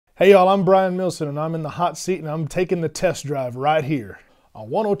Hey y'all, I'm Brian Milson and I'm in the hot seat and I'm taking the test drive right here on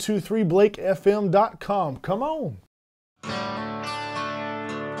 1023blakefm.com. Come on.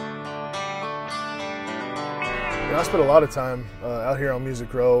 I spent a lot of time out here on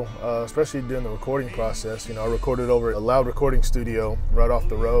Music Row, especially during the recording process. I recorded over at a loud recording studio right off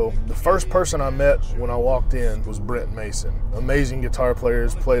the row. The first person I met when I walked in was Brent Mason. Amazing guitar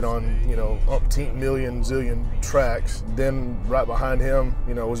players, played on, umpteen million zillion tracks. Then right behind him,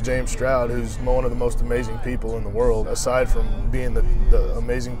 was James Stroud, who's one of the most amazing people in the world. Aside from being the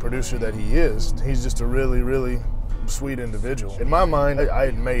amazing producer that he is, he's just a really, really sweet individual. In my mind, I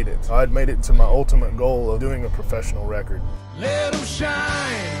had made it. I had made it to my ultimate goal of doing a professional record. Let 'em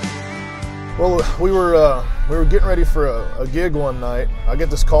shine. Well, we were getting ready for a gig one night. I get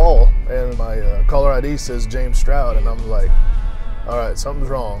this call, and my caller ID says James Stroud, and I'm like, all right, something's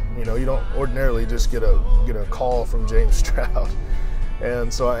wrong. You don't ordinarily just get a call from James Stroud.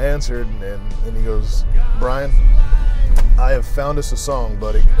 And so I answered, and he goes, Brian, I have found us a song,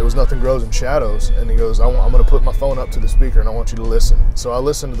 buddy. It was Nothing Grows in Shadows. And he goes, I'm going to put my phone up to the speaker and I want you to listen. So I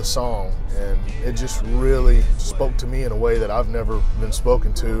listened to the song and it just really spoke to me in a way that I've never been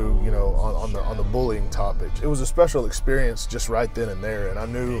spoken to, on the bullying topic. It was a special experience just right then and there, and I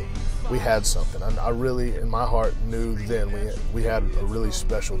knew we had something. I really, in my heart, knew then we had a really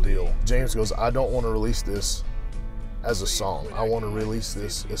special deal. James goes, I don't want to release this as a song. I want to release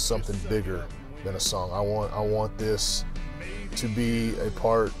this as something bigger than a song. I want this to be a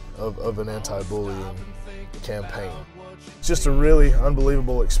part of an anti-bullying campaign. It's just a really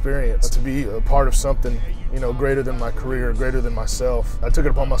unbelievable experience to be a part of something, greater than my career, greater than myself. I took it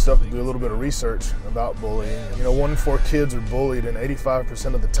upon myself to do a little bit of research about bullying. 1 in 4 kids are bullied, and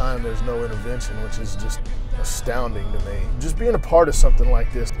 85% of the time there's no intervention, which is just astounding to me. Just being a part of something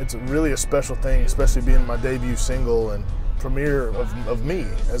like this, it's really a special thing, especially being my debut single and premiere of me,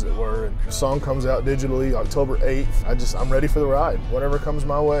 as it were. And the song comes out digitally October 8th. I'm ready for the ride, whatever comes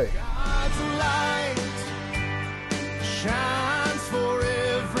my way. Shine.